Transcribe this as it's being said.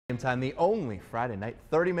Game Time, the only Friday night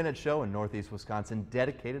 30-minute show in Northeast Wisconsin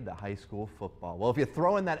dedicated to high school football. Well, if you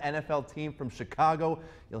throw in that NFL team from Chicago,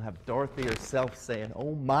 you'll have Dorothy herself saying,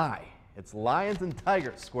 "Oh my." It's Lions and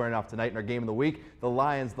Tigers squaring off tonight in our game of the week. The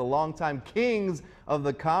Lions, the longtime kings of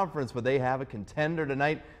the conference, but they have a contender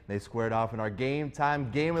tonight. They squared off in our Game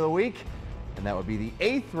Time game of the week, and that would be the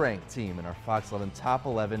 8th-ranked team in our Fox 11 Top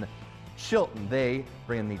 11, Chilton. They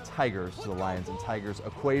bring in the Tigers to the Lions and Tigers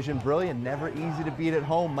equation. Brillion, never easy to beat at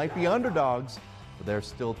home. Might be underdogs, but they're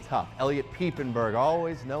still tough. Elliot Piepenberg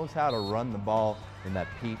always knows how to run the ball in that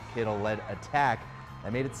Pete Kittle-led attack.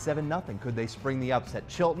 That made it 7-0. Could they spring the upset?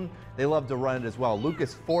 Chilton, they love to run it as well.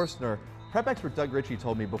 Lucas Forstner, prep expert Doug Ritchie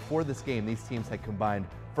told me before this game these teams had combined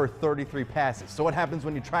for 33 passes. So what happens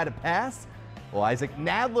when you try to pass? Well, Isaac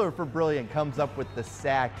Nadler for Brillion comes up with the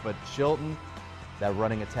sack, but Chilton, that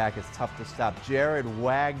running attack is tough to stop. Jared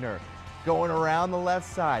Wagner going around the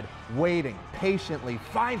left side, waiting patiently,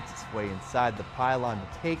 finds his way inside the pylon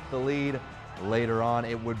to take the lead. Later on,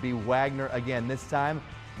 it would be Wagner again, this time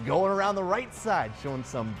going around the right side, showing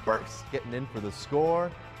some burst, getting in for the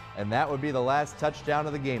score. And that would be the last touchdown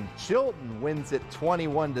of the game. Chilton wins it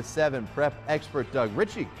 21-7. Prep expert Doug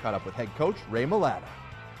Ritchie caught up with head coach Ray Malata.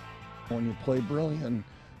 When you play Brillion,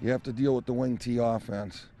 you have to deal with the wing T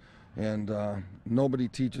offense. And nobody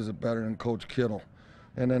teaches it better than Coach Kittle.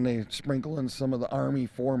 And then they sprinkle in some of the Army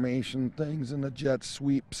formation things and the jet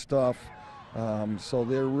sweep stuff. So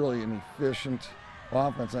they're really an efficient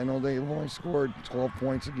offense. I know they've only scored 12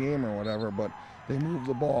 points a game or whatever, but they move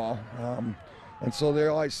the ball. And so they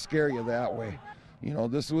always scare you that way. You know,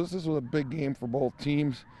 this was a big game for both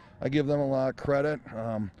teams. I give them a lot of credit.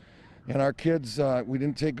 And our kids, we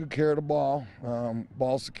didn't take good care of the ball.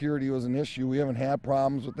 Ball security was an issue. We haven't had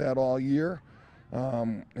problems with that all year.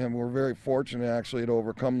 And we're very fortunate actually to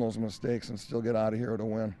overcome those mistakes and still get out of here with a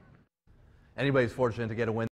win. Anybody's fortunate to get a win.